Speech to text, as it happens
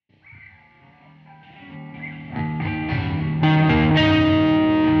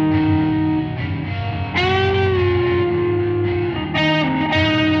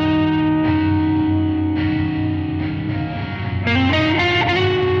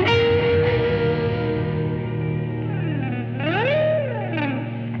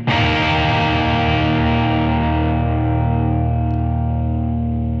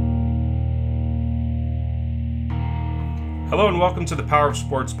welcome to the Power of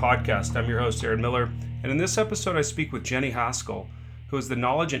Sports podcast. I'm your host, Aaron Miller, and in this episode I speak with Jenny Haskel, who is the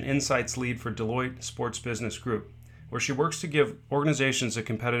Knowledge and Insights Lead for Deloitte Sports Business Group, where she works to give organizations a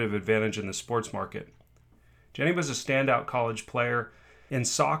competitive advantage in the sports market. Jenny was a standout college player in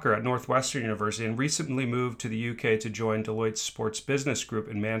soccer at Northwestern University and recently moved to the UK to join Deloitte's Sports Business Group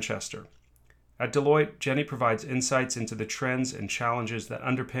in Manchester. At Deloitte, Jenny provides insights into the trends and challenges that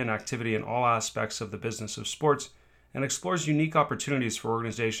underpin activity in all aspects of the business of sports and explores unique opportunities for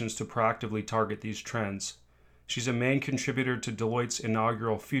organizations to proactively target these trends. She's a main contributor to Deloitte's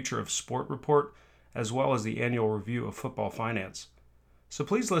inaugural Future of Sport report, as well as the annual review of football finance. So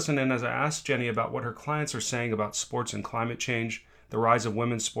please listen in as I ask Jenny about what her clients are saying about sports and climate change, the rise of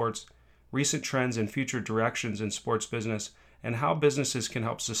women's sports, recent trends and future directions in sports business, and how businesses can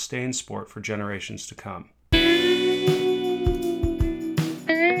help sustain sport for generations to come.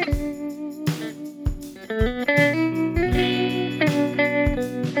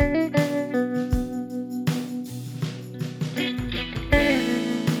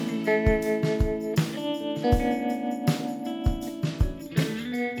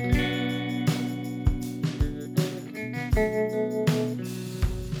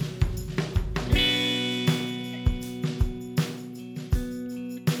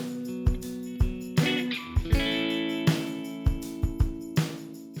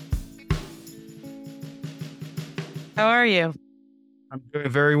 How are you? I'm doing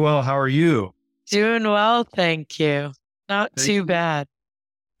very well. How are you? Doing well, thank you. Not too bad.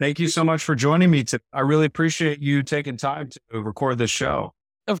 Thank you so much for joining me today. I really appreciate you taking time to record this show.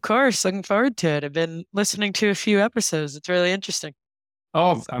 Of course, looking forward to it. I've been listening to a few episodes. It's really interesting.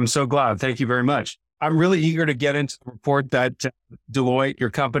 Oh, I'm so glad. Thank you very much. I'm really eager to get into the report that Deloitte, your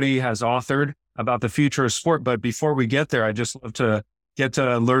company, has authored about the future of sport. But before we get there, I'd just love to get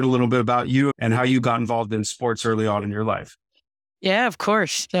to learn a little bit about you and how you got involved in sports early on in your life. Yeah, of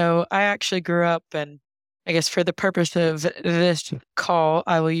course. So I actually grew up, and I guess for the purpose of this call,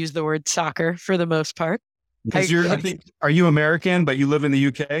 I will use the word soccer for the most part. Because are you American, but you live in the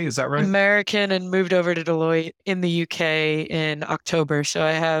UK? Is that right? American and moved over to Deloitte in the UK in October. So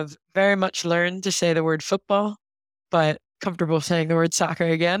I have very much learned to say the word football, but comfortable saying the word soccer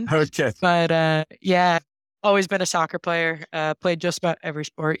again. Okay. But yeah, always been a soccer player. Played just about every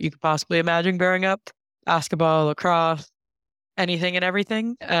sport you could possibly imagine growing up. Basketball, lacrosse, anything and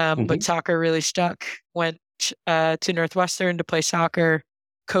everything. But soccer really stuck. Went to Northwestern to play soccer,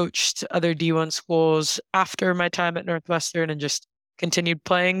 coached other D1 schools after my time at Northwestern, and just continued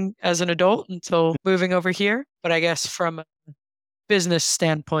playing as an adult until moving over here. But I guess from a business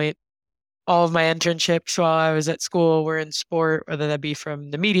standpoint, all of my internships while I was at school were in sport, whether that be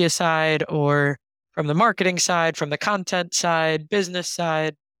from the media side or from the marketing side, from the content side, business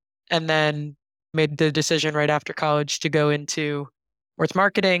side, and then made the decision right after college to go into sports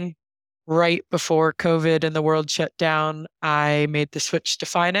marketing. Right before COVID and the world shut down, I made the switch to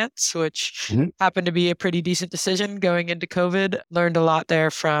finance, which happened to be a pretty decent decision going into COVID. Learned a lot there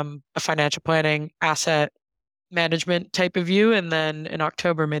from a financial planning, asset management type of view. And then in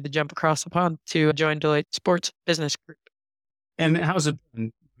October, made the jump across the pond to join Deloitte Sports Business Group. And how's it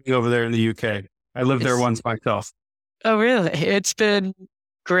been over there in the UK? I lived there once myself. Oh, really? It's been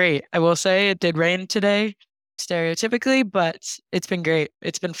great. I will say it did rain today, stereotypically, but it's been great.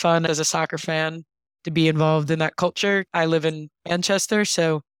 It's been fun as a soccer fan to be involved in that culture. I live in Manchester,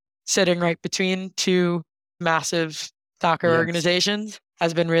 so sitting right between two massive soccer organizations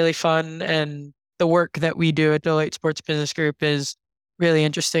has been really fun. And the work that we do at Deloitte Sports Business Group is really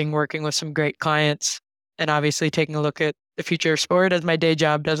interesting, working with some great clients and obviously taking a look at the future of sport as my day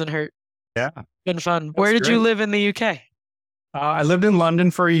job doesn't hurt. Yeah. Been fun. Where did you live in the UK? I lived in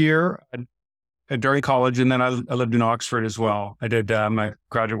London for a year during college, and then I lived in Oxford as well. I did my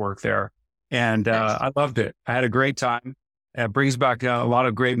graduate work there, and Nice. I loved it. I had a great time. It brings back a lot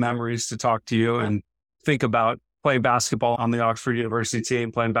of great memories to talk to you and think about playing basketball on the Oxford University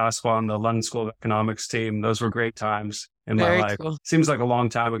team, playing basketball on the London School of Economics team. Those were great times in my life. Cool. Seems like a long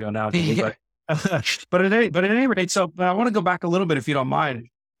time ago now to me, but at any rate, so I want to go back a little bit if you don't mind.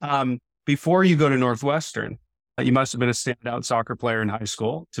 Before you go to Northwestern, you must have been a standout soccer player in high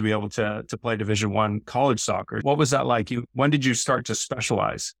school to be able to play Division I college soccer. What was that like? When did you start to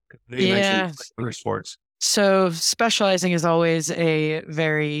specialize? You mentioned other sports. So specializing is always a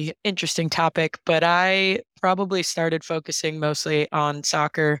very interesting topic, but I probably started focusing mostly on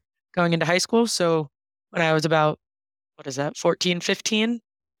soccer going into high school. So when I was about, 14, 15,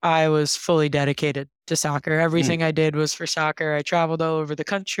 I was fully dedicated to soccer. Everything I did was for soccer. I traveled all over the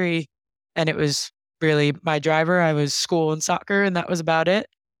country, and it was really my driver. I was school and soccer, and that was about it.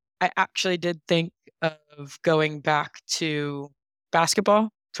 I actually did think of going back to basketball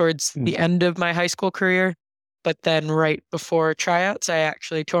towards the end of my high school career. But then right before tryouts, I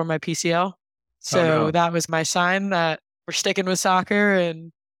actually tore my PCL. Oh So no. that was my sign that we're sticking with soccer,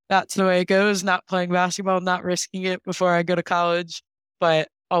 and that's the way it goes, not playing basketball, not risking it before I go to college, but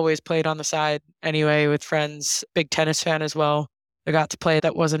always played on the side anyway with friends. Big tennis fan as well. I got to play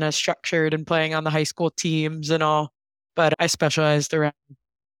that wasn't as structured and playing on the high school teams and all, but I specialized around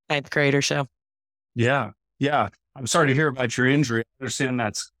ninth grade or so. Yeah. Yeah. I'm sorry to hear about your injury. I understand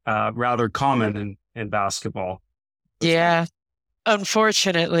that's rather common in basketball. Yeah,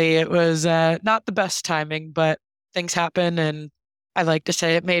 unfortunately, it was not the best timing, but things happen, and I like to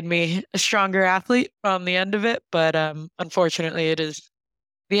say it made me a stronger athlete on the end of it. But unfortunately, it is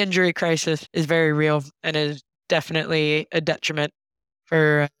the injury crisis is very real and is definitely a detriment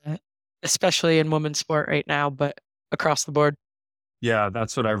for, especially in women's sport right now, but across the board. Yeah,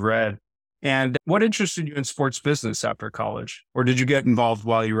 that's what I've read. And what interested you in sports business after college? Or did you get involved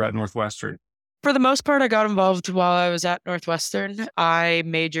while you were at Northwestern? For the most part, I got involved while I was at Northwestern. I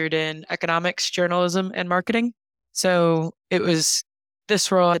majored in economics, journalism, and marketing. So it was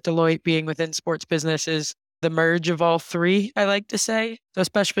this role at Deloitte being within sports business is the merge of all three, I like to say. So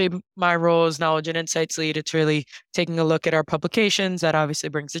especially my role as knowledge and insights lead, it's really taking a look at our publications. That obviously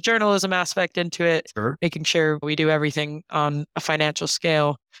brings the journalism aspect into it, Sure. making sure we do everything on a financial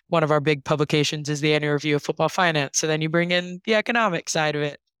scale. One of our big publications is the annual review of football finance. So then you bring in the economic side of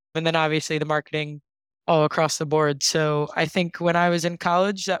it, and then obviously the marketing all across the board. So I think when I was in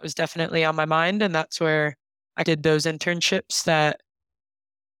college, that was definitely on my mind. And that's where I did those internships that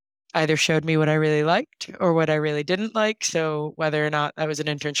either showed me what I really liked or what I really didn't like. So whether or not that was an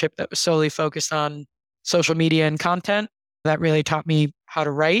internship that was solely focused on social media and content, that really taught me how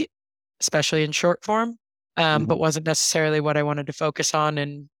to write, especially in short form, but wasn't necessarily what I wanted to focus on.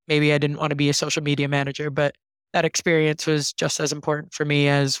 And maybe I didn't want to be a social media manager, but that experience was just as important for me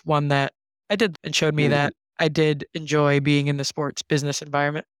as one that I did and showed me that I did enjoy being in the sports business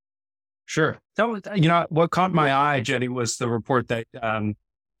environment. Sure. What caught my eye, Jenny, was the report that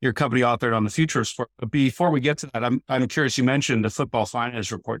your company authored on the future of sport. But before we get to that, I'm curious. You mentioned the football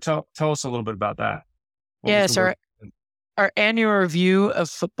finance report. Tell us a little bit about that. What was Yeah, the so work? our annual review of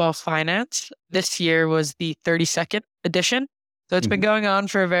football finance this year was the 32nd edition. So it's been Mhm. going on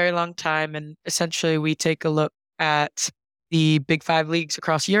for a very long time. And essentially, we take a look at the big five leagues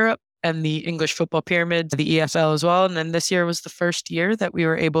across Europe and the English football pyramids, the EFL as well. And then this year was the first year that we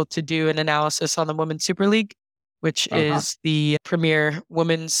were able to do an analysis on the Women's Super League, which Uh-huh. is the premier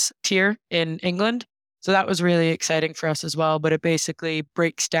women's tier in England. So that was really exciting for us as well. But it basically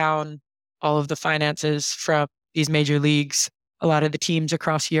breaks down all of the finances from these major leagues, a lot of the teams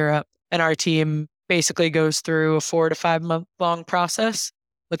across Europe. And our team basically goes through a 4 to 5 month long process,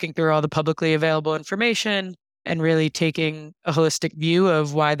 looking through all the publicly available information and really taking a holistic view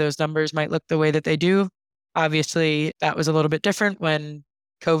of why those numbers might look the way that they do. Obviously, that was a little bit different when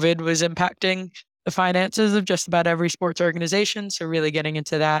COVID was impacting the finances of just about every sports organization. So, really getting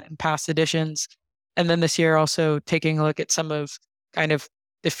into that in past editions. And then this year, also taking a look at some of kind of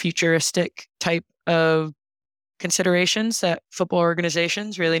the futuristic type of considerations that football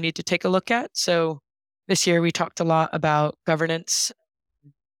organizations really need to take a look at. So this year we talked a lot about governance.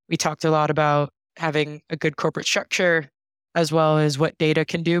 We talked a lot about having a good corporate structure, as well as what data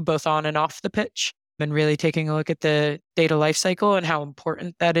can do both on and off the pitch, and really taking a look at the data lifecycle and how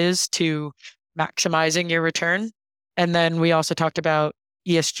important that is to maximizing your return. And then we also talked about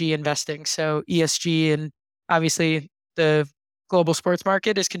ESG investing. So ESG, and obviously the global sports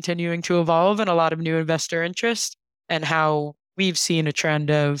market is continuing to evolve and a lot of new investor interest, and how we've seen a trend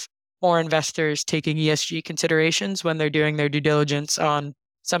of more investors taking ESG considerations when they're doing their due diligence on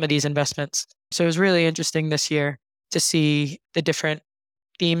some of these investments. So it was really interesting this year to see the different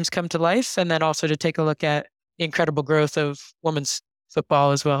themes come to life, and then also to take a look at the incredible growth of women's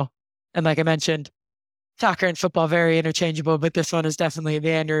football as well. And like I mentioned, soccer and football very interchangeable, but this one is definitely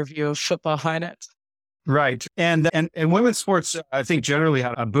the annual review of football finance. Right. And women's sports, I think, generally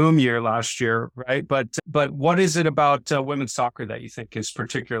had a boom year last year, right? But what is it about women's soccer that you think is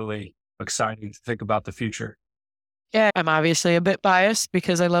particularly exciting to think about the future? Yeah, I'm obviously a bit biased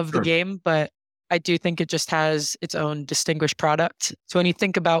because I love the Sure. game, but I do think it just has its own distinguished product. So when you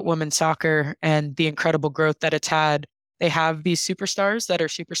think about women's soccer and the incredible growth that it's had, they have these superstars that are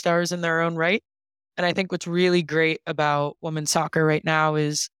superstars in their own right. And I think what's really great about women's soccer right now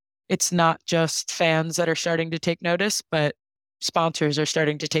is it's not just fans that are starting to take notice, but sponsors are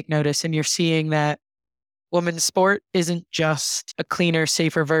starting to take notice. And you're seeing that women's sport isn't just a cleaner,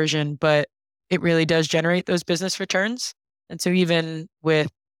 safer version, but it really does generate those business returns. And so even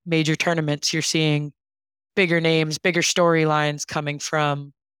with major tournaments, you're seeing bigger names, bigger storylines coming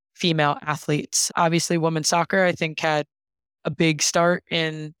from female athletes. Obviously, women's soccer, I think, had a big start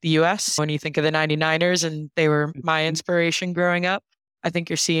in the US. When you think of the 99ers, and they were my inspiration growing up, I think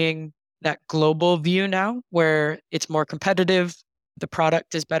you're seeing that global view now where it's more competitive. The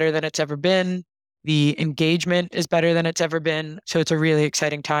product is better than it's ever been. The engagement is better than it's ever been. So it's a really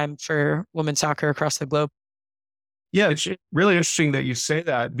exciting time for women's soccer across the globe. Yeah, it's really interesting that you say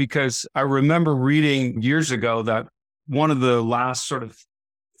that, because I remember reading years ago that one of the last sort of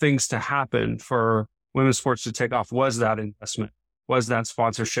things to happen for women's sports to take off was that investment, was that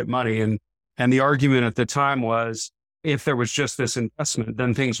sponsorship money. And the argument at the time was, if there was just this investment,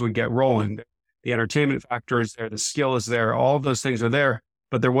 then things would get rolling. The entertainment factor is there, the skill is there, all of those things are there,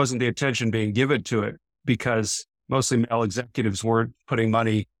 but there wasn't the attention being given to it because mostly male executives weren't putting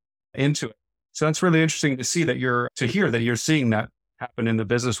money into it. So that's really interesting to see that to hear that you're seeing that happen in the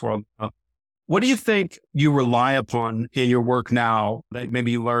business world. What do you think you rely upon in your work now that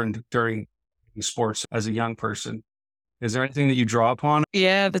maybe you learned during sports as a young person? Is there anything that you draw upon?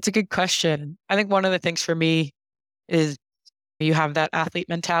 Yeah, that's a good question. I think one of the things for me is you have that athlete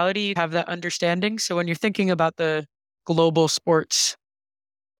mentality, you have that understanding. So when you're thinking about the global sports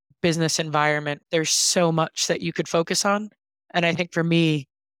business environment, there's so much that you could focus on. And I think for me,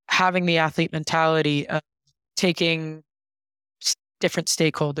 having the athlete mentality of taking different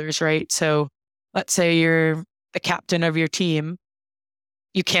stakeholders, right? So let's say you're the captain of your team,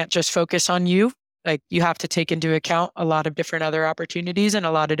 you can't just focus on you. Like, you have to take into account a lot of different other opportunities and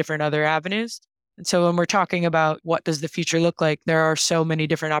a lot of different other avenues. And so when we're talking about what does the future look like, there are so many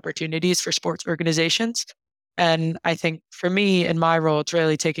different opportunities for sports organizations. And I think for me, in my role, it's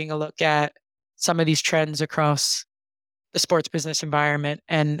really taking a look at some of these trends across the sports business environment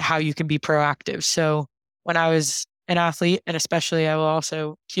and how you can be proactive. So when I was an athlete, and especially I will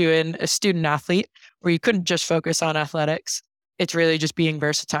also cue in a student athlete, where you couldn't just focus on athletics, it's really just being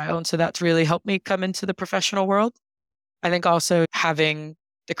versatile. And so that's really helped me come into the professional world. I think also having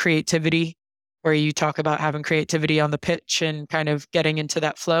the creativity, where you talk about having creativity on the pitch and kind of getting into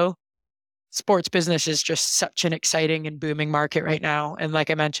that flow. Sports business is just such an exciting and booming market right now. And like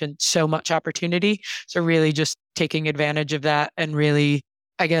I mentioned, so much opportunity. So really just taking advantage of that and really,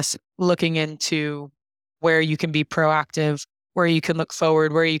 I guess, looking into where you can be proactive, where you can look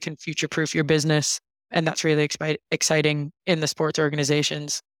forward, where you can future-proof your business. And that's really exciting in the sports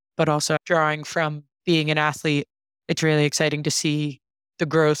organizations, but also drawing from being an athlete. It's really exciting to see the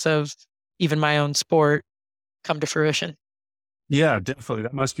growth of even my own sport come to fruition. Yeah, definitely.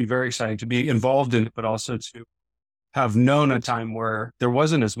 That must be very exciting to be involved in it, but also to have known a time where there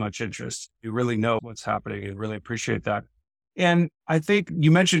wasn't as much interest. You really know what's happening and really appreciate that. And I think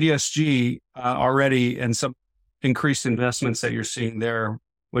you mentioned ESG already and some increased investments that you're seeing there,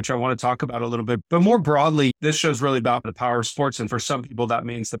 which I want to talk about a little bit. But more broadly, this show's really about the power of sports. And for some people, that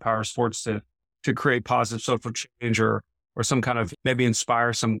means the power of sports to create positive social change or some kind of maybe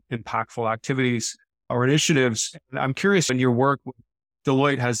inspire some impactful activities or initiatives. And I'm curious, in your work with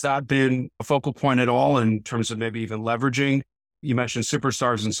Deloitte, has that been a focal point at all in terms of maybe even leveraging? You mentioned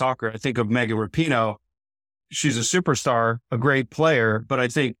superstars in soccer. I think of Megan Rapinoe. She's a superstar, a great player, but I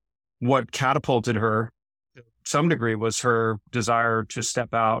think what catapulted her to some degree was her desire to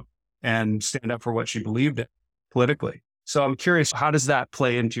step out and stand up for what she believed in politically. So I'm curious, how does that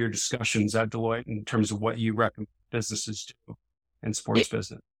play into your discussions at Deloitte in terms of what you recommend businesses do in sports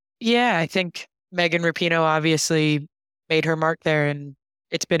business? Yeah, I think Megan Rapinoe obviously made her mark there, and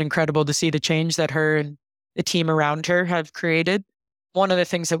it's been incredible to see the change that her and the team around her have created. One of the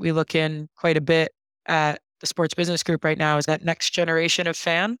things that we look in quite a bit at the sports business group right now is that next generation of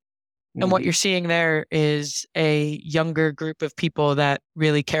fan. And what you're seeing there is a younger group of people that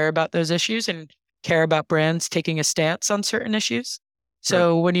really care about those issues and care about brands taking a stance on certain issues.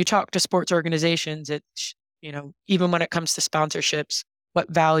 So when you talk to sports organizations, it's, even when it comes to sponsorships, what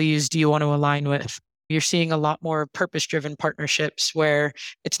values do you want to align with? You're seeing a lot more purpose-driven partnerships where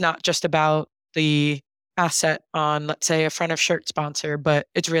it's not just about the asset on, let's say, a front of shirt sponsor, but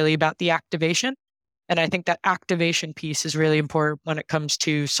it's really about the activation. And I think that activation piece is really important when it comes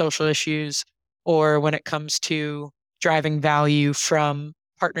to social issues or when it comes to driving value from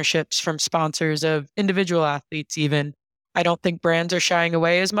partnerships, from sponsors of individual athletes, even. I don't think brands are shying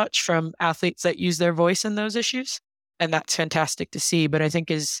away as much from athletes that use their voice in those issues. And that's fantastic to see. But I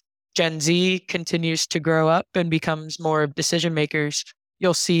think as Gen Z continues to grow up and becomes more decision makers,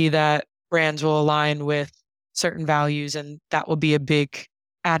 you'll see that brands will align with certain values, and that will be a big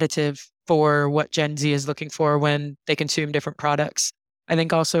additive for what Gen Z is looking for when they consume different products. I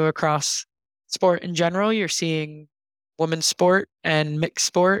think also across sport in general, you're seeing women's sport and mixed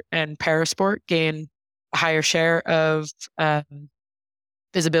sport and parasport gain a higher share of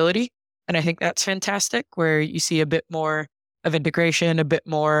visibility. And I think that's fantastic, where you see a bit more of integration, a bit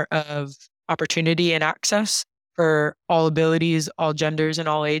more of opportunity and access for all abilities, all genders, and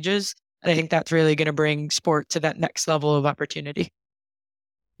all ages. And I think that's really going to bring sport to that next level of opportunity.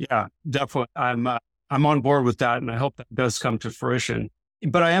 Yeah, definitely. I'm on board with that, and I hope that does come to fruition.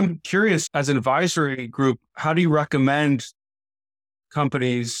 But I am curious, as an advisory group, how do you recommend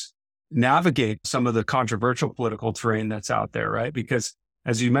companies navigate some of the controversial political terrain that's out there, right? Because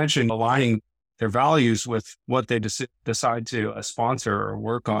as you mentioned, aligning their values with what they decide to sponsor or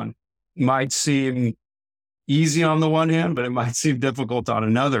work on might seem easy on the one hand, but it might seem difficult on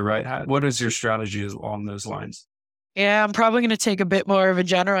another, right? What is your strategy along those lines? Yeah, I'm probably going to take a bit more of a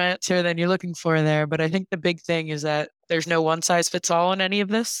general answer than you're looking for there, but I think the big thing is that there's no one size fits all in any of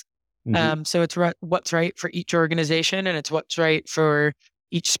this. So it's what's right for each organization, and it's what's right for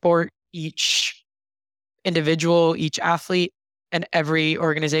each sport, each individual, each athlete, and every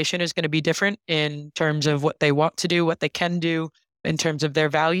organization is going to be different in terms of what they want to do, what they can do in terms of their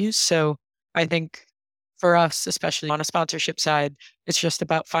values. So I think for us, especially on a sponsorship side, it's just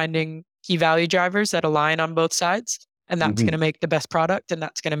about finding key value drivers that align on both sides. And that's going to make the best product, and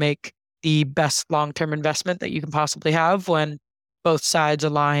that's going to make the best long-term investment that you can possibly have when both sides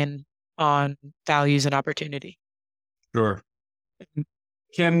align on values and opportunity. Sure.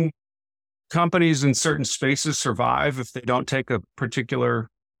 Can companies in certain spaces survive if they don't take a particular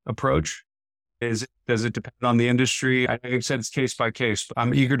approach? Does it depend on the industry? I know you said it's case by case, but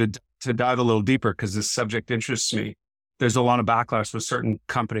I'm eager to dive a little deeper because this subject interests me. There's a lot of backlash with certain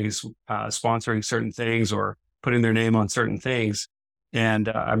companies sponsoring certain things or putting their name on certain things. And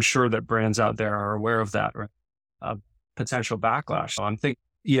I'm sure that brands out there are aware of that, right? Potential backlash. So I'm thinking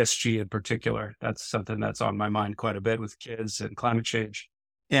ESG in particular. That's something that's on my mind quite a bit with kids and climate change.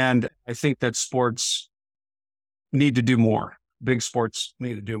 And I think that sports need to do more. Big sports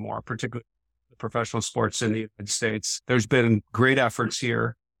need to do more, particularly professional sports in the United States. There's been great efforts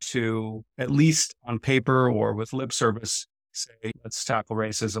here to, at least on paper or with lip service, say, let's tackle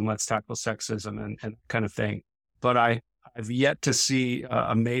racism, let's tackle sexism and that kind of thing. But I've yet to see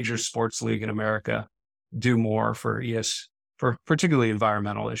a major sports league in America do more for for particularly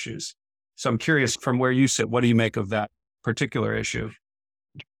environmental issues. So I'm curious, from where you sit, what do you make of that particular issue?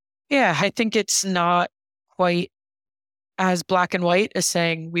 Yeah, I think it's not quite as black and white as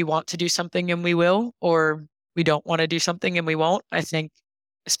saying we want to do something and we will, or we don't want to do something and we won't. I think,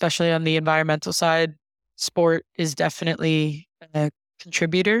 especially on the environmental side, sport is definitely a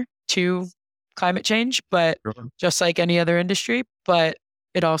contributor to climate change, but just like any other industry, but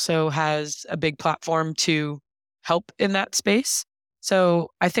it also has a big platform to help in that space. So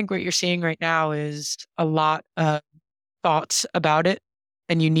I think what you're seeing right now is a lot of thoughts about it,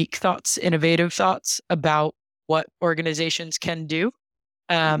 and unique thoughts, innovative thoughts about what organizations can do.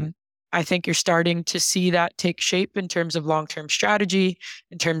 I think you're starting to see that take shape in terms of long-term strategy,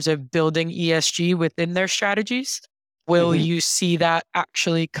 in terms of building ESG within their strategies. Will you see that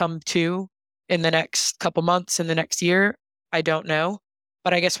actually come to in the next couple months, in the next year? I don't know.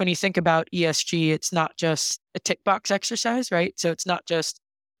 But I guess when you think about ESG, it's not just a tick box exercise, right? So it's not just,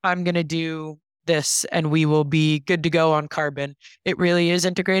 I'm going to do this and we will be good to go on carbon. It really is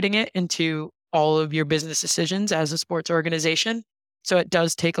integrating it into all of your business decisions as a sports organization. So it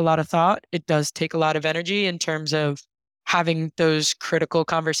does take a lot of thought. It does take a lot of energy in terms of having those critical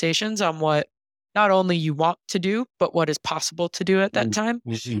conversations on what not only you want to do, but what is possible to do at that time.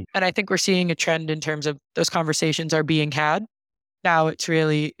 And I think we're seeing a trend in terms of those conversations are being had. Now it's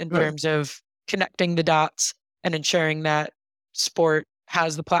really in terms of connecting the dots and ensuring that sport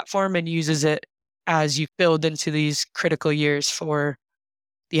has the platform and uses it as you build into these critical years for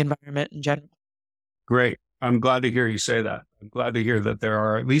the environment in general. Great. I'm glad to hear you say that. I'm glad to hear that there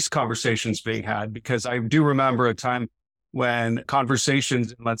are at least conversations being had, because I do remember a time when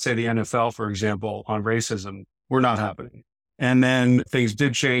conversations, let's say the NFL, for example, on racism were not happening. And then things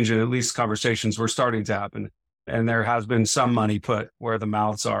did change, and at least conversations were starting to happen. And there has been some money put where the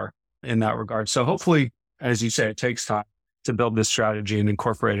mouths are in that regard. So hopefully, as you say, it takes time to build this strategy and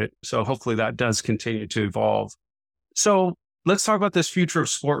incorporate it. So hopefully that does continue to evolve. So let's talk about this future of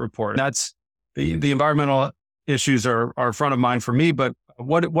sport report. That's the environmental issues are front of mind for me, but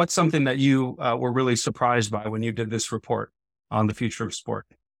what's something that you were really surprised by when you did this report on the future of sport?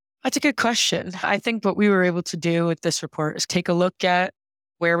 That's a good question. I think what we were able to do with this report is take a look at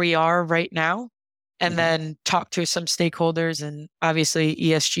where we are right now and then talk to some stakeholders. And obviously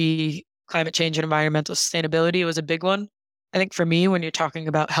ESG, climate change and environmental sustainability was a big one. I think for me, when you're talking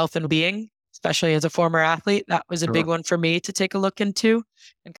about health and being, especially as a former athlete, that was a big one for me to take a look into,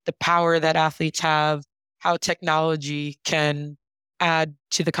 and the power that athletes have, how technology can add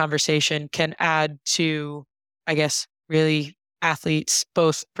to the conversation, can add to, I guess, really athletes,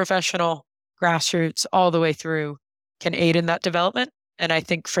 both professional, grassroots, all the way through, can aid in that development. And I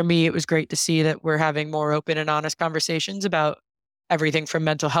think for me, it was great to see that we're having more open and honest conversations about everything from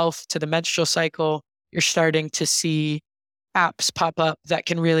mental health to the menstrual cycle. You're starting to see apps pop up that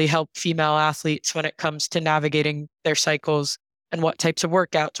can really help female athletes when it comes to navigating their cycles and what types of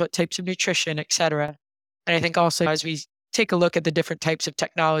workouts, what types of nutrition, etc. And I think also as we take a look at the different types of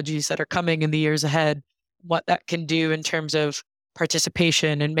technologies that are coming in the years ahead, what that can do in terms of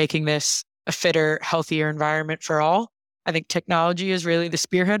participation and making this a fitter, healthier environment for all. I think technology is really the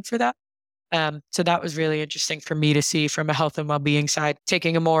spearhead for that. So that was really interesting for me to see from a health and well-being side,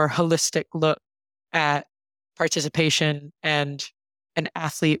 taking a more holistic look at participation and an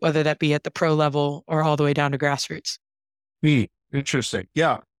athlete, whether that be at the pro level or all the way down to grassroots. Interesting.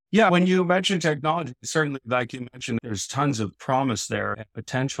 Yeah. Yeah. When you mention technology, certainly, like you mentioned, there's tons of promise there and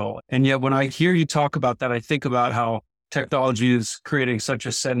potential. And yet when I hear you talk about that, I think about how technology is creating such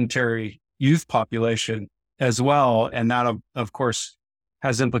a sedentary youth population as well. And that, of course,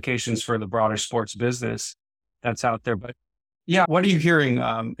 has implications for the broader sports business that's out there. But yeah, what are you hearing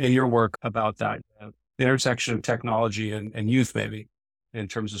in your work about that? The intersection of technology and youth, maybe, in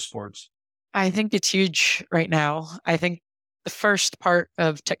terms of sports? I think it's huge right now. I think the first part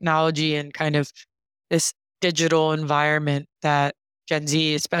of technology and kind of this digital environment that Gen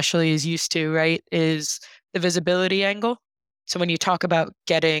Z especially is used to, right, is the visibility angle. So when you talk about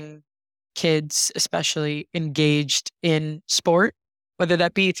getting kids, especially engaged in sport, whether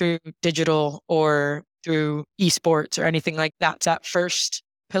that be through digital or through esports or anything like that, that's that first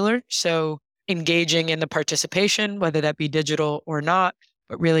pillar. So engaging in the participation, whether that be digital or not,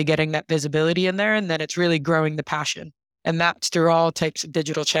 but really getting that visibility in there. And then it's really growing the passion. And that's through all types of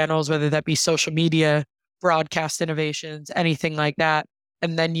digital channels, whether that be social media, broadcast innovations, anything like that.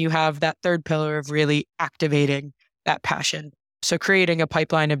 And then you have that third pillar of really activating that passion. So creating a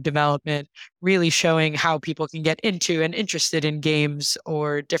pipeline of development, really showing how people can get into and interested in games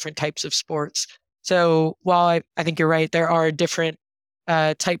or different types of sports. So while I think you're right, there are different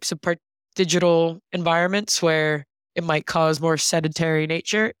types of digital environments where it might cause more sedentary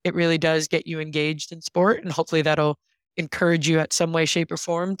nature. It really does get you engaged in sport, and hopefully that'll encourage you at some way, shape, or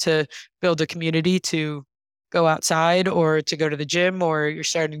form to build a community to go outside or to go to the gym, or you're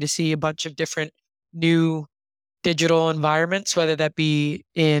starting to see a bunch of different new digital environments, whether that be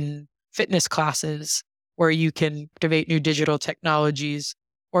in fitness classes where you can activate new digital technologies,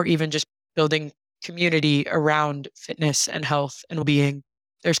 or even just building community around fitness and health and well-being.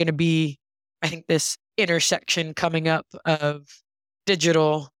 There's going to be, I think, this intersection coming up of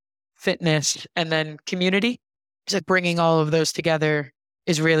digital, fitness, and then community. So bringing all of those together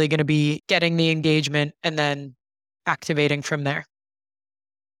is really going to be getting the engagement and then activating from there.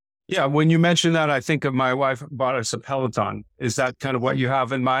 Yeah, when you mention that, I think of my wife bought us a Peloton. Is that kind of what you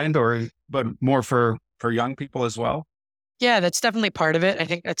have in mind, or but more for young people as well? Yeah, that's definitely part of it. I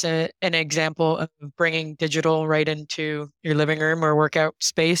think that's an example of bringing digital right into your living room or workout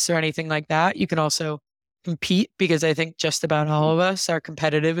space or anything like that. You can also compete, because I think just about all of us are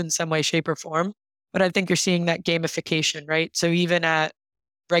competitive in some way, shape, or form. But I think you're seeing that gamification, right? So even at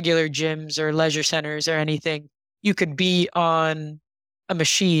regular gyms or leisure centers or anything, you could be on a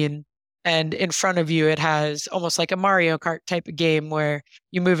machine and in front of you, it has almost like a Mario Kart type of game where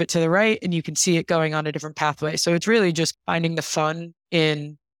you move it to the right and you can see it going on a different pathway. So it's really just finding the fun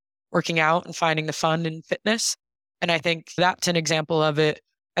in working out and finding the fun in fitness. And I think that's an example of it.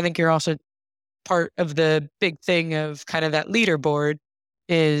 I think you're also part of the big thing of kind of that leaderboard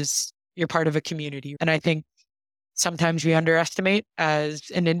is you're part of a community. And I think sometimes we underestimate as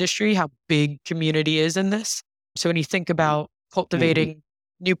an industry how big community is in this. So when you think about cultivating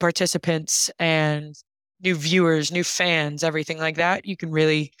new participants and new viewers, new fans, everything like that, you can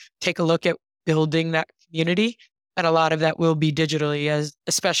really take a look at building that community. And a lot of that will be digitally, as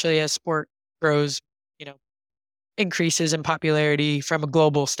especially as sport grows, increases in popularity from a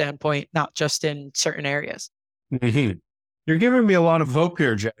global standpoint, not just in certain areas. Mm-hmm. You're giving me a lot of hope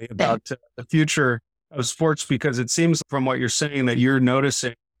here, Jenny, about the future of sports, because it seems from what you're saying that you're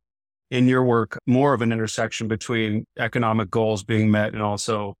noticing in your work more of an intersection between economic goals being met and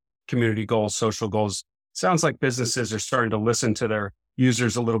also community goals, social goals. Sounds like businesses are starting to listen to their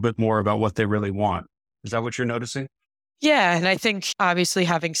users a little bit more about what they really want. Is that what you're noticing? Yeah, and I think obviously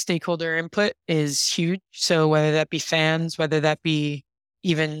having stakeholder input is huge. So whether that be fans, whether that be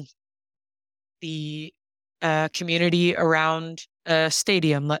even the community around a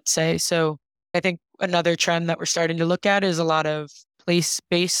stadium, let's say. So I think another trend that we're starting to look at is a lot of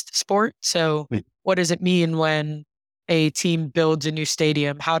place-based sport. So what does it mean when a team builds a new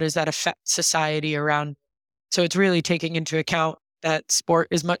stadium? How does that affect society around? So it's really taking into account that sport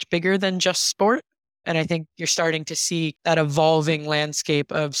is much bigger than just sport. And I think you're starting to see that evolving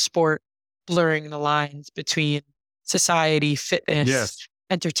landscape of sport blurring the lines between society, fitness, Yes.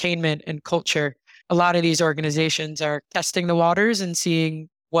 entertainment, and culture. A lot of these organizations are testing the waters and seeing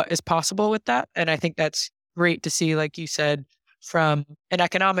what is possible with that. And I think that's great to see, like you said, from an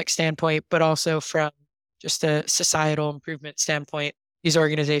economic standpoint, but also from just a societal improvement standpoint. These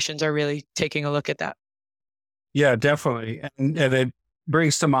organizations are really taking a look at that. Yeah, definitely. And it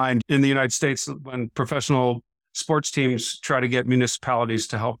brings to mind in the United States when professional sports teams try to get municipalities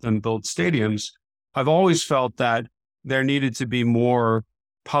to help them build stadiums. I've always felt that there needed to be more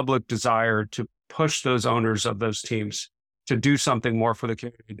public desire to push those owners of those teams to do something more for the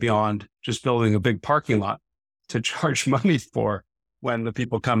community beyond just building a big parking lot to charge money for when the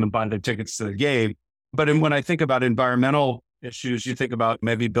people come and buy their tickets to the game. But when I think about environmental issues, you think about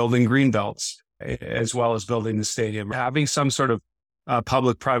maybe building green belts as well as building the stadium, having some sort of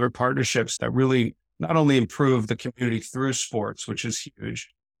public-private partnerships that really not only improve the community through sports, which is huge,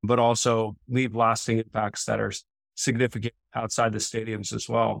 but also leave lasting impacts that are significant outside the stadiums as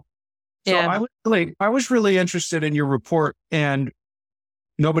well. So Yeah. I was really interested in your report, and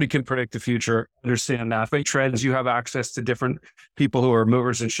nobody can predict the future, understand that. But trends, you have access to different people who are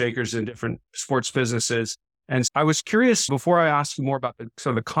movers and shakers in different sports businesses. And I was curious, before I asked you more about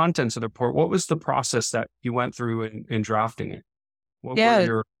sort of the contents of the report, what was the process that you went through in drafting it? What were Yeah,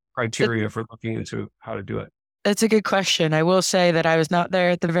 your criteria for looking into how to do it? that's a good question. I will say that I was not there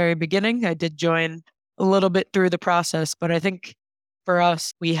at the very beginning. I did join a little bit through the process, but I think for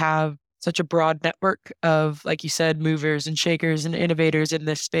us, we have such a broad network of, like you said, movers and shakers and innovators in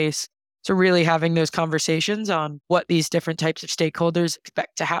this space. So really having those conversations on what these different types of stakeholders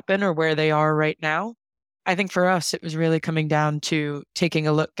expect to happen or where they are right now. I think for us, it was really coming down to taking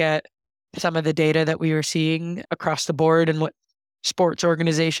a look at some of the data that we were seeing across the board and what sports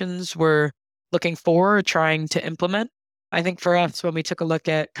organizations were looking for or trying to implement. I think for us, when we took a look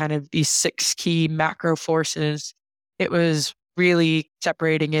at kind of these six key macro forces, it was really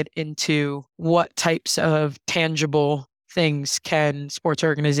separating it into what types of tangible things can sports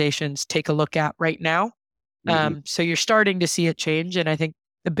organizations take a look at right now. Mm-hmm. So you're starting to see it change. And I think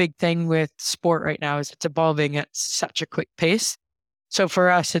the big thing with sport right now is it's evolving at such a quick pace. So for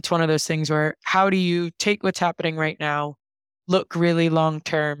us, it's one of those things where how do you take what's happening right now, look really long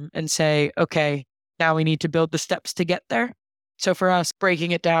term and say, okay, now we need to build the steps to get there. So for us,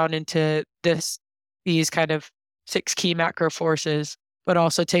 breaking it down into these kind of six key macro forces, but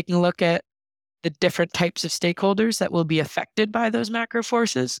also taking a look at the different types of stakeholders that will be affected by those macro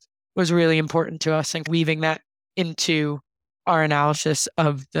forces was really important to us, and weaving that into our analysis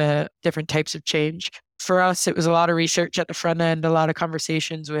of the different types of change. For us, it was a lot of research at the front end, a lot of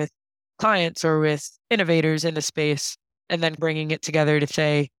conversations with clients or with innovators in the space, and then bringing it together to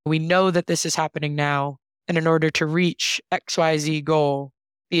say, we know that this is happening now. And in order to reach XYZ goal,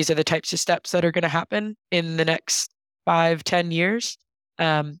 these are the types of steps that are going to happen in the next 5-10 years.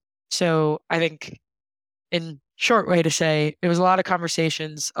 So I think in short way to say, it was a lot of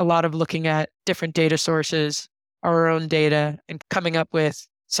conversations, a lot of looking at different data sources, our own data, and coming up with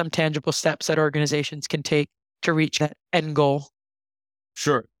some tangible steps that organizations can take to reach that end goal.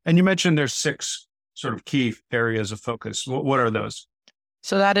 Sure. And you mentioned there's six sort of key areas of focus. What are those?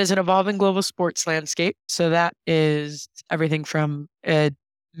 So that is an evolving global sports landscape. So that is everything from a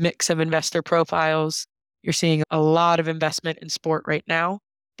mix of investor profiles. You're seeing a lot of investment in sport right now,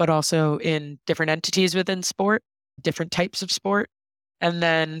 but also in different entities within sport, different types of sport. And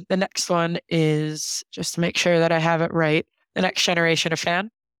then the next one is, just to make sure that I have it right, the next generation of fan.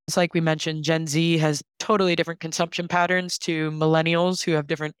 It's like we mentioned, Gen Z has totally different consumption patterns to millennials who have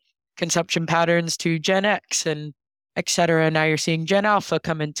different consumption patterns to Gen X and et cetera. Now you're seeing Gen Alpha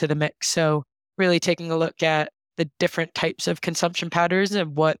come into the mix. So really taking a look at the different types of consumption patterns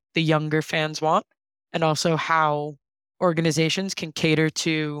and what the younger fans want, and also how organizations can cater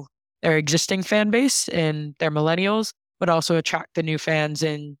to their existing fan base and their millennials, but also attract the new fans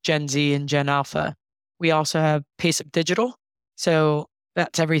in Gen Z and Gen Alpha. We also have pace of digital. So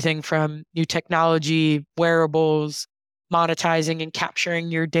that's everything from new technology, wearables, monetizing and capturing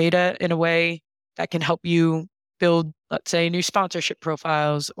your data in a way that can help you build, let's say, new sponsorship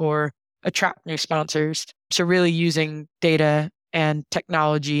profiles or attract new sponsors. So really using data and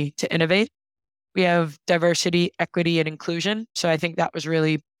technology to innovate. We have diversity, equity, and inclusion. So I think that was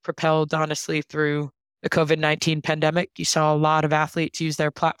really propelled, honestly, through the COVID-19 pandemic. You saw a lot of athletes use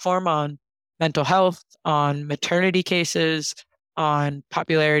their platform on mental health, on maternity cases, on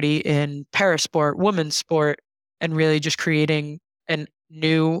popularity in parasport, women's sport, and really just creating a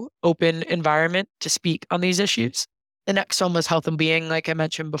new open environment to speak on these issues. The next one was health and being, like I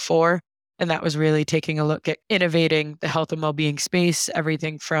mentioned before. And that was really taking a look at innovating the health and well-being space,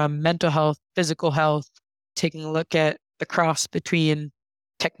 everything from mental health, physical health, taking a look at the cross between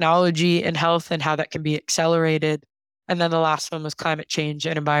technology and health and how that can be accelerated. And then the last one was climate change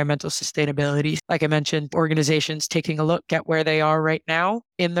and environmental sustainability. Like I mentioned, organizations taking a look at where they are right now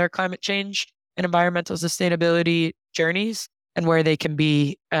in their climate change and environmental sustainability journeys and where they can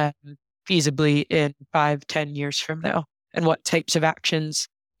be feasibly in 5-10 years from now, and what types of actions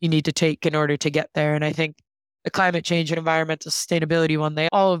you need to take in order to get there. And I think the climate change and environmental sustainability one,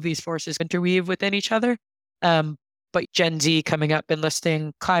 all of these forces interweave within each other. But Gen Z coming up and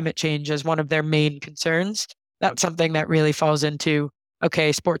listing climate change as one of their main concerns, that's something that really falls into,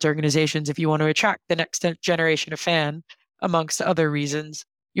 okay, sports organizations, if you want to attract the next generation of fan, amongst other reasons,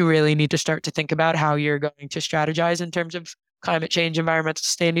 you really need to start to think about how you're going to strategize in terms of climate change, environmental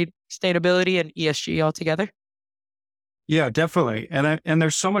sustainability, and ESG altogether. Yeah, definitely. And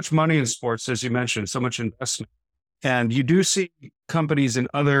there's so much money in sports, as you mentioned, so much investment. And you do see companies in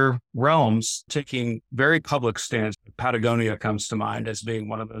other realms taking very public stands. Patagonia comes to mind as being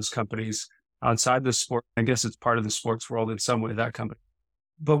one of those companies outside the sport. I guess it's part of the sports world in some way, that company.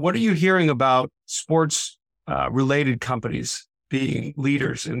 But what are you hearing about sports related companies being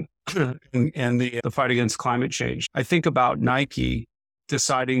leaders in the fight against climate change? I think about Nike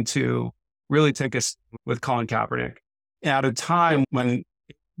deciding to really take a stand with Colin Kaepernick at a time when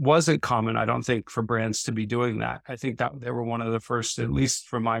it wasn't common, I don't think, for brands to be doing that. I think that they were one of the first, at least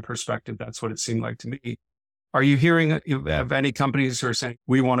from my perspective, that's what it seemed like to me. Are you hearing of any companies who are saying,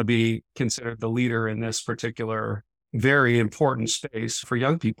 we want to be considered the leader in this particular very important space for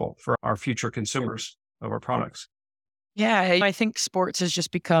young people, for our future consumers of our products? Yeah, I think sports has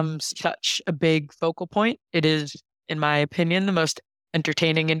just become such a big focal point. It is, in my opinion, the most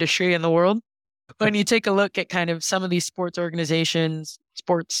entertaining industry in the world. When you take a look at kind of some of these sports organizations,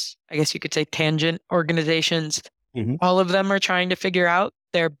 sports, I guess you could say tangent organizations, all of them are trying to figure out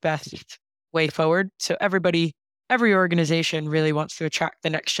their best way forward. So every organization really wants to attract the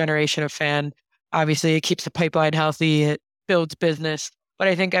next generation of fan. Obviously, it keeps the pipeline healthy, it builds business. But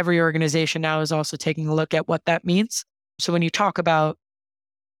I think every organization now is also taking a look at what that means. So when you talk about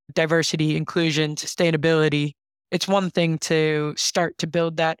diversity, inclusion, sustainability, it's one thing to start to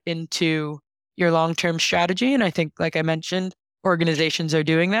build that into your long-term strategy. And I think, like I mentioned, organizations are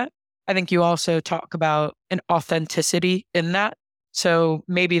doing that. I think you also talk about an authenticity in that. So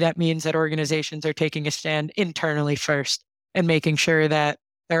maybe that means that organizations are taking a stand internally first and making sure that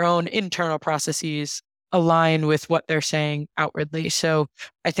their own internal processes align with what they're saying outwardly. So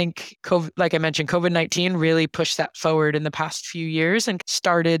I think, like I mentioned, COVID-19 really pushed that forward in the past few years and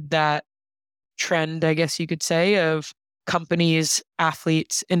started that trend, I guess you could say, of companies,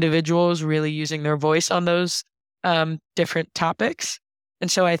 athletes, individuals really using their voice on those different topics. And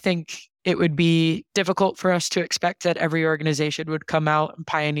so I think it would be difficult for us to expect that every organization would come out and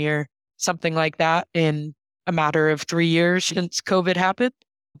pioneer something like that in a matter of 3 years since COVID happened.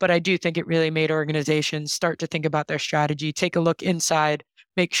 But I do think it really made organizations start to think about their strategy, take a look inside,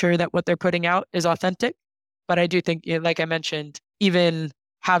 make sure that what they're putting out is authentic. But I do think, like I mentioned, even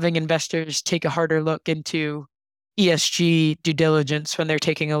having investors take a harder look into ESG due diligence when they're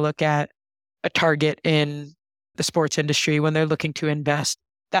taking a look at a target in the sports industry, when they're looking to invest,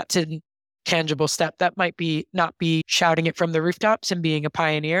 that's a tangible step. That might be not be shouting it from the rooftops and being a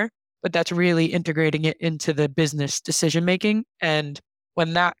pioneer, but that's really integrating it into the business decision making. And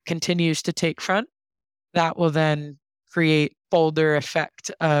when that continues to take front, that will then create bolder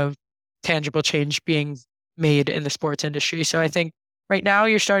effect of tangible change being made in the sports industry. So I think right now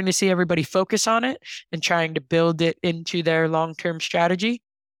you're starting to see everybody focus on it and trying to build it into their long-term strategy.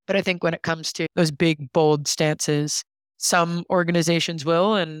 But I think when it comes to those big, bold stances, some organizations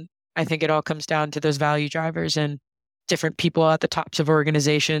will, and I think it all comes down to those value drivers and different people at the tops of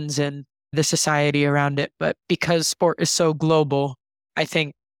organizations and the society around it. But because sport is so global, I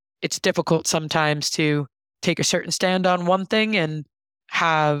think it's difficult sometimes to take a certain stand on one thing and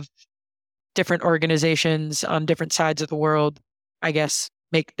have different organizations on different sides of the world, I guess,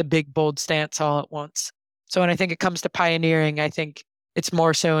 make the big, bold stance all at once. So when I think it comes to pioneering, I think it's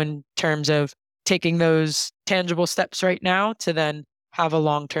more so in terms of taking those tangible steps right now to then have a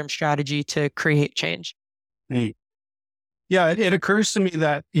long-term strategy to create change. Yeah, it occurs to me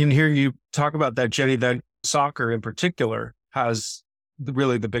that in here you talk about that, Jenny, that soccer in particular has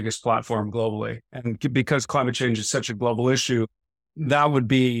really the biggest platform globally. And because climate change is such a global issue, that would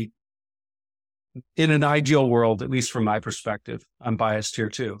be in an ideal world, at least from my perspective, I'm biased here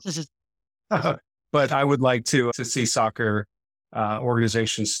too. But I would like to see soccer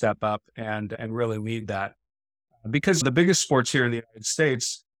organizations step up and really lead that, because the biggest sports here in the United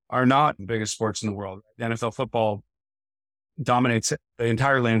States are not the biggest sports in the world. NFL football dominates the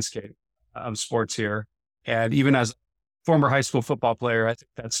entire landscape of sports here. And even as a former high school football player, I think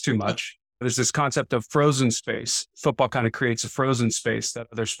that's too much. There's this concept of frozen space. Football kind of creates a frozen space that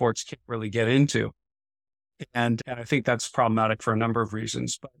other sports can't really get into. And I think that's problematic for a number of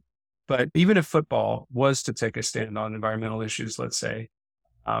reasons. But even if football was to take a stand on environmental issues, let's say,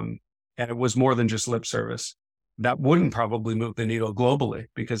 and it was more than just lip service, that wouldn't probably move the needle globally,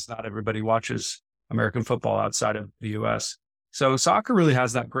 because not everybody watches American football outside of the US. So soccer really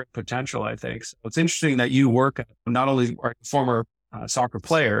has that great potential, I think. So it's interesting that you work, not only are a former soccer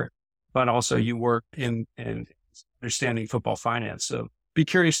player, but also you work in understanding football finance. So be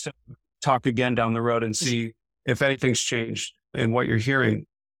curious to talk again down the road and see if anything's changed in what you're hearing.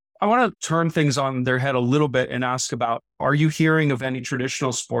 I want to turn things on their head a little bit and ask about, are you hearing of any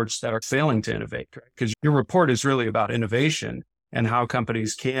traditional sports that are failing to innovate? Because your report is really about innovation and how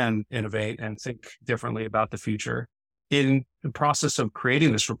companies can innovate and think differently about the future. In the process of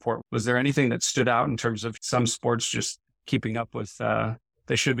creating this report, was there anything that stood out in terms of some sports just keeping up with,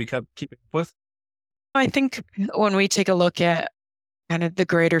 they should be keeping up with? I think when we take a look at kind of the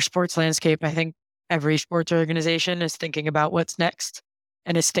greater sports landscape, I think every sports organization is thinking about what's next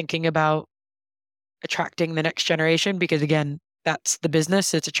and is thinking about attracting the next generation, because again, that's the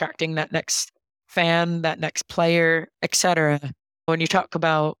business. It's attracting that next fan, that next player, etc. When you talk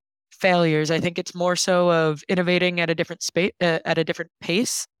about failures, I think it's more so of innovating at a different at a different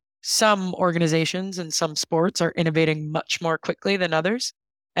pace. Some organizations and some sports are innovating much more quickly than others.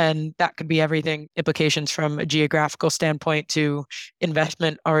 And that could be everything, implications from a geographical standpoint to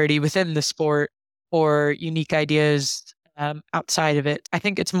investment already within the sport or unique ideas outside of it. I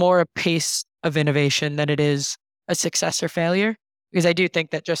think it's more a pace of innovation than it is a success or failure, because I do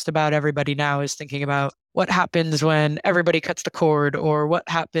think that just about everybody now is thinking about what happens when everybody cuts the cord, or what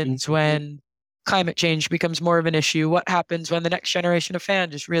happens when climate change becomes more of an issue, what happens when the next generation of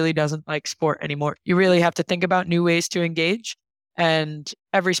fan just really doesn't like sport anymore. You really have to think about new ways to engage, and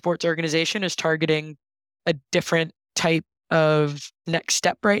every sports organization is targeting a different type of next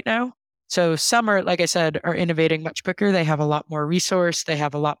step right now. So some are, like I said, are innovating much quicker. They have a lot more resource. They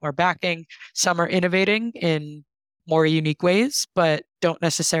have a lot more backing. Some are innovating in more unique ways, but don't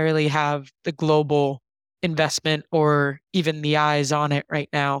necessarily have the global investment or even the eyes on it right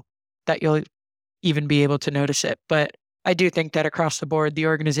now that you'll even be able to notice it. But I do think that across the board, the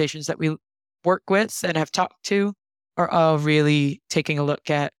organizations that we work with and have talked to are all really taking a look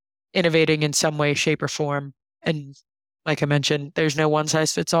at innovating in some way, shape, or form. And like I mentioned, there's no one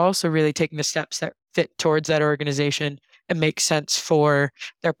size fits all. So really taking the steps that fit towards that organization and make sense for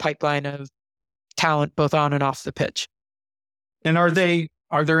their pipeline of talent, both on and off the pitch. And are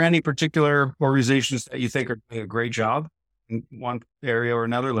there any particular organizations that you think are doing a great job in one area or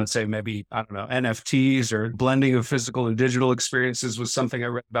another? Let's say maybe, I don't know, NFTs or blending of physical and digital experiences was something I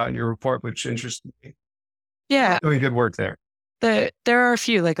read about in your report, which interested me. Yeah. Doing good work there. There are a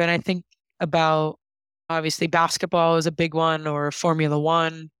few, like when I think about, obviously basketball is a big one, or Formula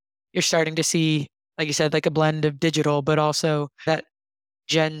One, you're starting to see, like you said, like a blend of digital, but also that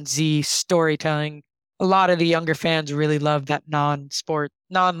Gen Z storytelling. A lot of the younger fans really love that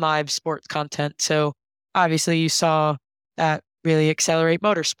non-live sports content. So obviously you saw that really accelerate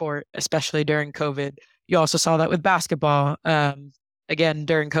motorsport, especially during COVID. You also saw that with basketball. Again,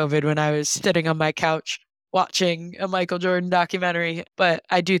 during COVID, when I was sitting on my couch watching a Michael Jordan documentary. But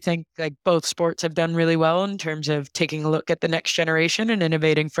I do think like both sports have done really well in terms of taking a look at the next generation and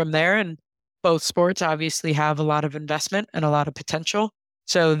innovating from there. And both sports obviously have a lot of investment and a lot of potential.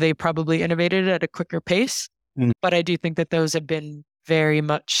 So they probably innovated at a quicker pace. But I do think that those have been very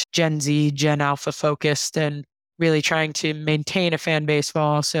much Gen Z, Gen Alpha focused, and really trying to maintain a fan base while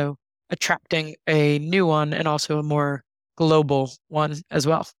also attracting a new one and also a more global one as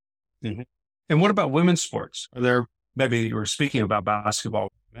well. Mm-hmm. And what about women's sports? Are there, maybe you were speaking about basketball,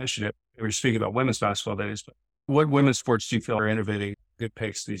 you mentioned it, we were speaking about women's basketball days, but what women's sports do you feel are innovating at a good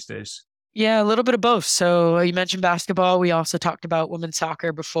pace these days? Yeah, a little bit of both. So you mentioned basketball. We also talked about women's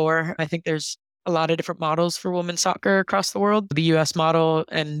soccer before. I think there's a lot of different models for women's soccer across the world. The US model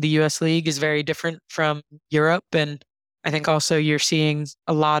and the US league is very different from Europe. And I think also you're seeing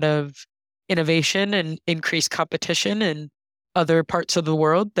a lot of innovation and increased competition in other parts of the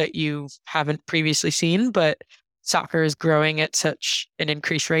world that you haven't previously seen. But soccer is growing at such an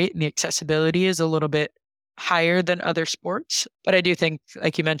increased rate, and the accessibility is a little bit higher than other sports. But I do think,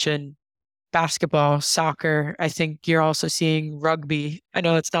 like you mentioned, basketball, soccer. I think you're also seeing rugby. I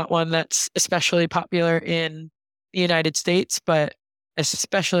know it's not one that's especially popular in the United States, but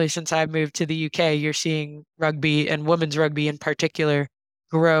especially since I've moved to the UK, you're seeing rugby and women's rugby in particular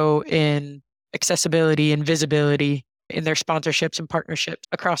grow in accessibility and visibility in their sponsorships and partnerships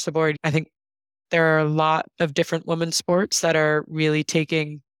across the board. I think there are a lot of different women's sports that are really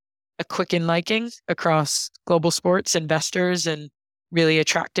taking a quicken liking across global sports investors and really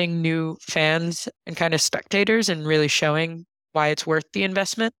attracting new fans and kind of spectators and really showing why it's worth the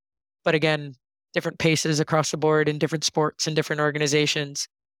investment. But again, different paces across the board in different sports and different organizations.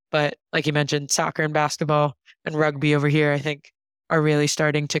 But like you mentioned, soccer and basketball and rugby over here, I think, are really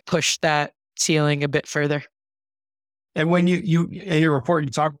starting to push that ceiling a bit further. And when you in your report, you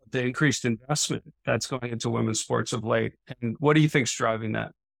talk about the increased investment that's going into women's sports of late. And what do you think's driving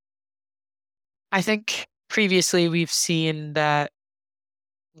that? I think previously we've seen that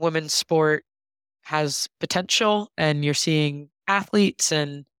women's sport has potential and you're seeing athletes.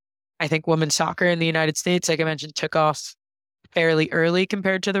 And I think women's soccer in the United States, like I mentioned, took off fairly early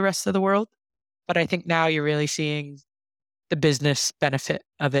compared to the rest of the world. But I think now you're really seeing the business benefit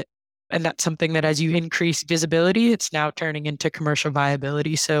of it. And that's something that as you increase visibility, it's now turning into commercial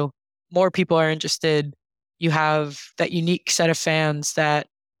viability. So more people are interested. You have that unique set of fans that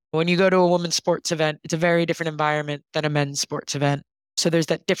when you go to a women's sports event, it's a very different environment than a men's sports event. So there's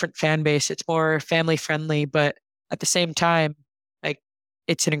that different fan base. It's more family friendly, but at the same time, like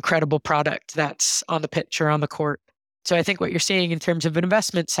it's an incredible product that's on the pitch or on the court. So I think what you're seeing in terms of an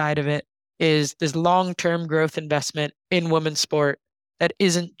investment side of it is this long-term growth investment in women's sport that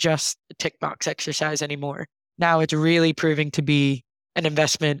isn't just a tick box exercise anymore. Now it's really proving to be an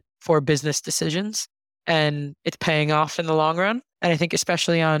investment for business decisions and it's paying off in the long run. And I think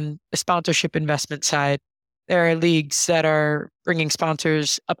especially on the sponsorship investment side, there are leagues that are bringing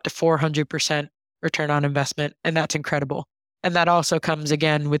sponsors up to 400% return on investment, and that's incredible. And that also comes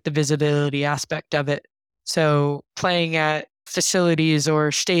again with the visibility aspect of it. So playing at facilities or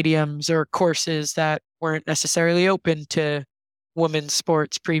stadiums or courses that weren't necessarily open to women's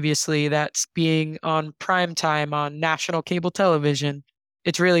sports previously, that's being on prime time on national cable television.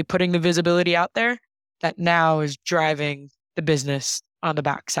 It's really putting the visibility out there that now is driving the business on the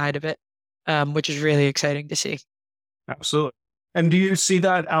backside of it, which is really exciting to see. Absolutely. And do you see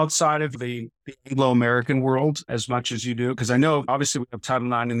that outside of the Anglo-American world as much as you do? Because I know obviously we have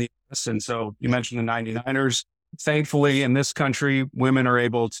Title IX in the US. And so you mentioned the 99ers. Thankfully, in this country, women are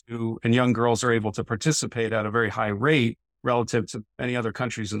able to, and young girls are able to participate at a very high rate relative to any other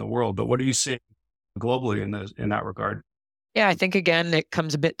countries in the world. But what are you seeing globally in that regard? Yeah, I think again, it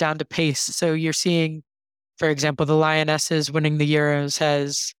comes a bit down to pace. So you're seeing, for example, the Lionesses winning the Euros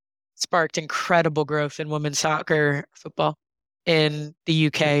has sparked incredible growth in women's soccer, football in the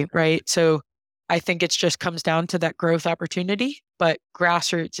UK, right? So I think it just comes down to that growth opportunity, but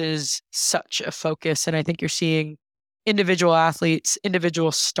grassroots is such a focus. And I think you're seeing individual athletes,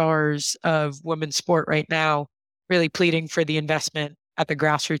 individual stars of women's sport right now really pleading for the investment at the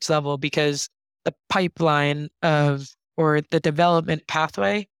grassroots level because the pipeline of or the development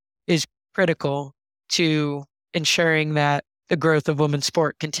pathway is critical to ensuring that the growth of women's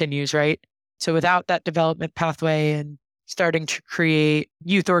sport continues, right? So without that development pathway and starting to create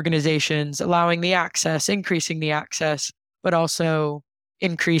youth organizations, allowing the access, increasing the access, but also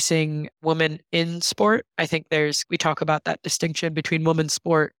increasing women in sport. I think we talk about that distinction between women's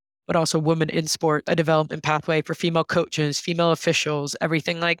sport, but also women in sport, a development pathway for female coaches, female officials,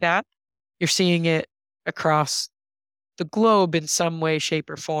 everything like that. You're seeing it across the globe in some way, shape,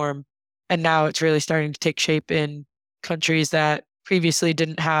 or form. And now it's really starting to take shape in countries that previously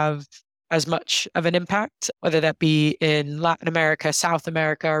didn't have as much of an impact, whether that be in Latin America, South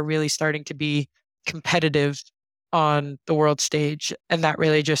America, are really starting to be competitive on the world stage. And that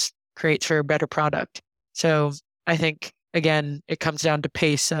really just creates for a better product. So I think, again, it comes down to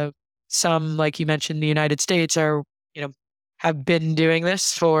pace of some, like you mentioned, the United States are, have been doing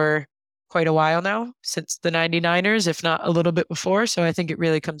this for quite a while now, since the 99ers, if not a little bit before. So I think it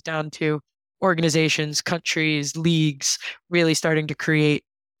really comes down to organizations, countries, leagues really starting to create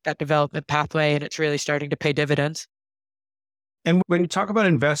that development pathway, and it's really starting to pay dividends. And when you talk about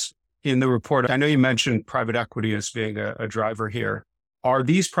invest in the report, I know you mentioned private equity as being a driver here. Are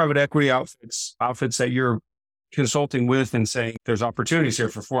these private equity outfits that you're consulting with and saying there's opportunities here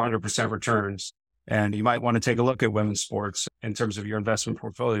for 400% returns, and you might want to take a look at women's sports in terms of your investment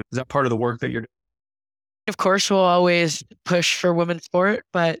portfolio? Is that part of the work that you're doing? Of course, we'll always push for women's sport,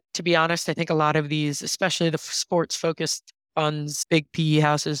 but to be honest, I think a lot of these, especially the sports focused funds, big PE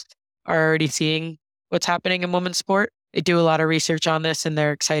houses, are already seeing what's happening in women's sport. they do a lot of research on this and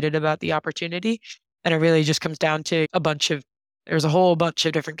they're excited about the opportunity. And it really just comes down to there's a whole bunch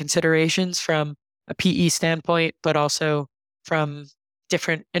of different considerations from a PE standpoint, but also from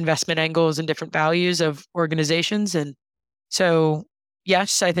different investment angles and different values of organizations. And so,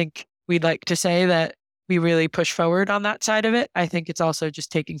 yes, I think we'd like to say that we really push forward on that side of it. I think it's also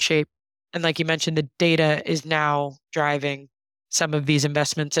just taking shape. And like you mentioned, the data is now driving some of these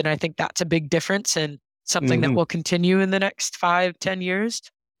investments. And I think that's a big difference and something that will continue in the next 5-10 years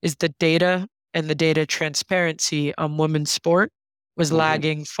is the data and the data transparency on women's sport was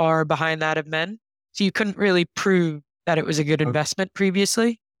lagging far behind that of men. So you couldn't really prove that it was a good investment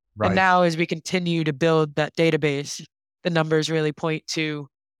previously. Right. And now as we continue to build that database, the numbers really point to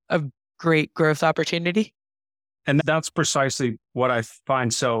a great growth opportunity. And that's precisely what I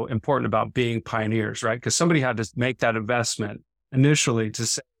find so important about being pioneers, right? Because somebody had to make that investment initially to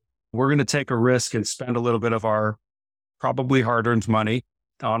say, we're going to take a risk and spend a little bit of our probably hard-earned money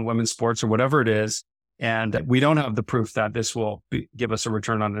on women's sports or whatever it is. And we don't have the proof that this will give us a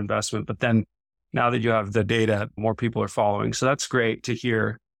return on investment. But then now that you have the data, more people are following. So that's great to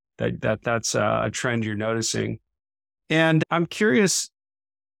hear that's a trend you're noticing. And I'm curious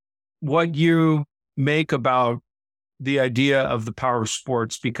what you make about the idea of the power of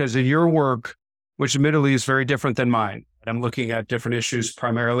sports, because in your work, which admittedly is very different than mine, I'm looking at different issues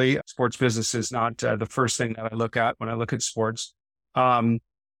primarily. Sports business is not the first thing that I look at when I look at sports.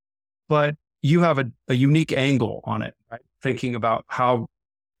 But you have a unique angle on it, right? Thinking about how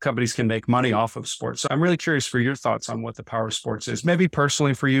companies can make money off of sports. So I'm really curious for your thoughts on what the power of sports is. Maybe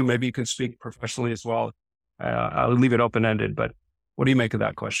personally for you, maybe you can speak professionally as well. I'll leave it open-ended, but what do you make of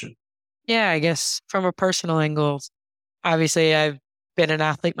that question? Yeah, I guess from a personal angle, obviously I've been an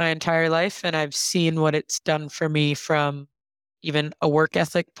athlete my entire life and I've seen what it's done for me from even a work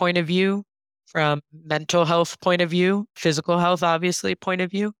ethic point of view, from mental health point of view, physical health, obviously, point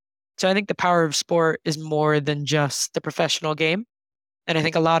of view. So I think the power of sport is more than just the professional game. And I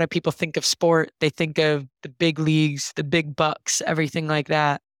think a lot of people think of sport, they think of the big leagues, the big bucks, everything like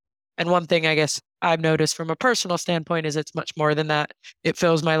that. And one thing I guess I've noticed from a personal standpoint is it's much more than that. It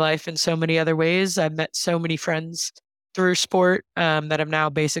fills my life in so many other ways. I've met so many friends through sport that have now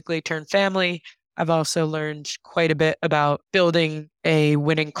basically turned family. I've also learned quite a bit about building a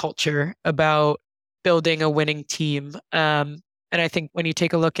winning culture, about building a winning team. And I think when you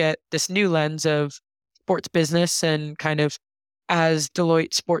take a look at this new lens of sports business and kind of as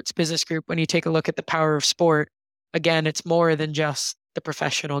Deloitte Sports Business Group, when you take a look at the power of sport, again, it's more than just the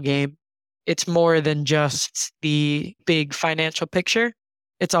professional game. It's more than just the big financial picture.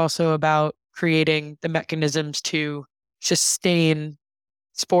 It's also about creating the mechanisms to sustain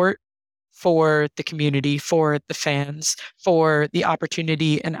sport for the community, for the fans, for the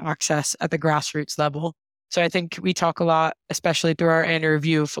opportunity and access at the grassroots level. So I think we talk a lot, especially through our annual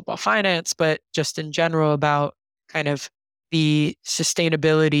review of football finance, but just in general about kind of the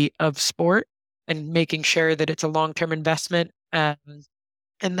sustainability of sport and making sure that it's a long-term investment and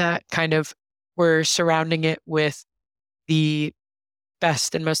that kind of we're surrounding it with the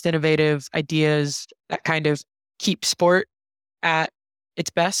best and most innovative ideas that kind of keep sport at its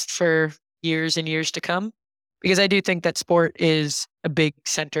best for years and years to come. Because I do think that sport is a big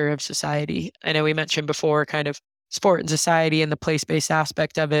center of society. I know we mentioned before kind of sport and society and the place-based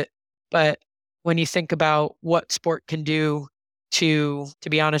aspect of it. But when you think about what sport can do to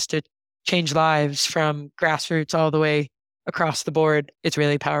be honest, to change lives from grassroots all the way across the board, it's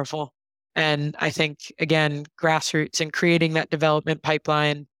really powerful. And I think, again, grassroots and creating that development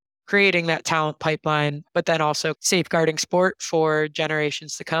pipeline, creating that talent pipeline, but then also safeguarding sport for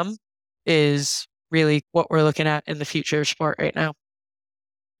generations to come is really what we're looking at in the future of sport right now.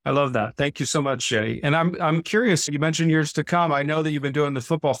 I love that. Thank you so much, Jenny. And I'm curious, you mentioned years to come. I know that you've been doing the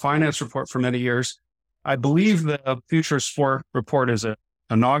football finance report for many years. I believe the Future Sport report is an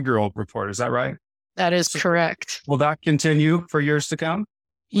inaugural report. Is that right? That is correct. Will that continue for years to come?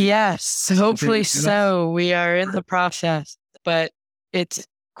 Yes, hopefully so. We are in the process, but it's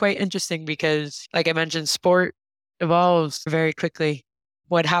quite interesting because, like I mentioned, sport evolves very quickly.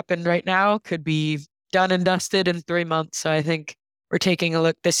 What happened right now could be done and dusted in 3 months. So I think we're taking a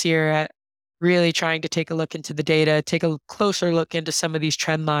look this year at really trying to take a look into the data, take a closer look into some of these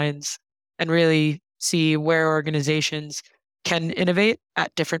trend lines and really see where organizations can innovate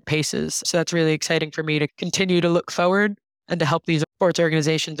at different paces. So that's really exciting for me to continue to look forward and to help these sports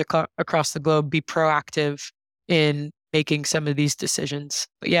organizations across the globe be proactive in making some of these decisions.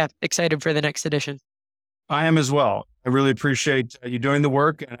 But yeah, excited for the next edition. I am as well. I really appreciate you doing the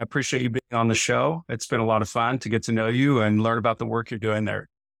work and I appreciate you being on the show. It's been a lot of fun to get to know you and learn about the work you're doing there.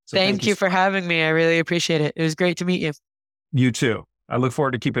 So thank you for having me. I really appreciate it. It was great to meet you. You too. I look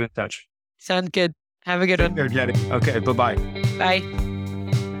forward to keeping in touch. Sounds good. Have a good one. Take care, Jenny. Okay, bye-bye. Bye.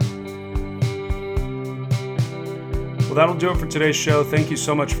 Well, that'll do it for today's show. Thank you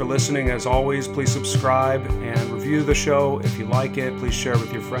so much for listening. As always, please subscribe and review the show. If you like it, please share it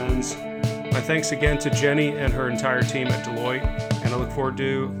with your friends. My thanks again to Jenny and her entire team at Deloitte, and I look forward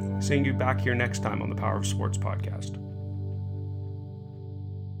to seeing you back here next time on the Power of Sports podcast.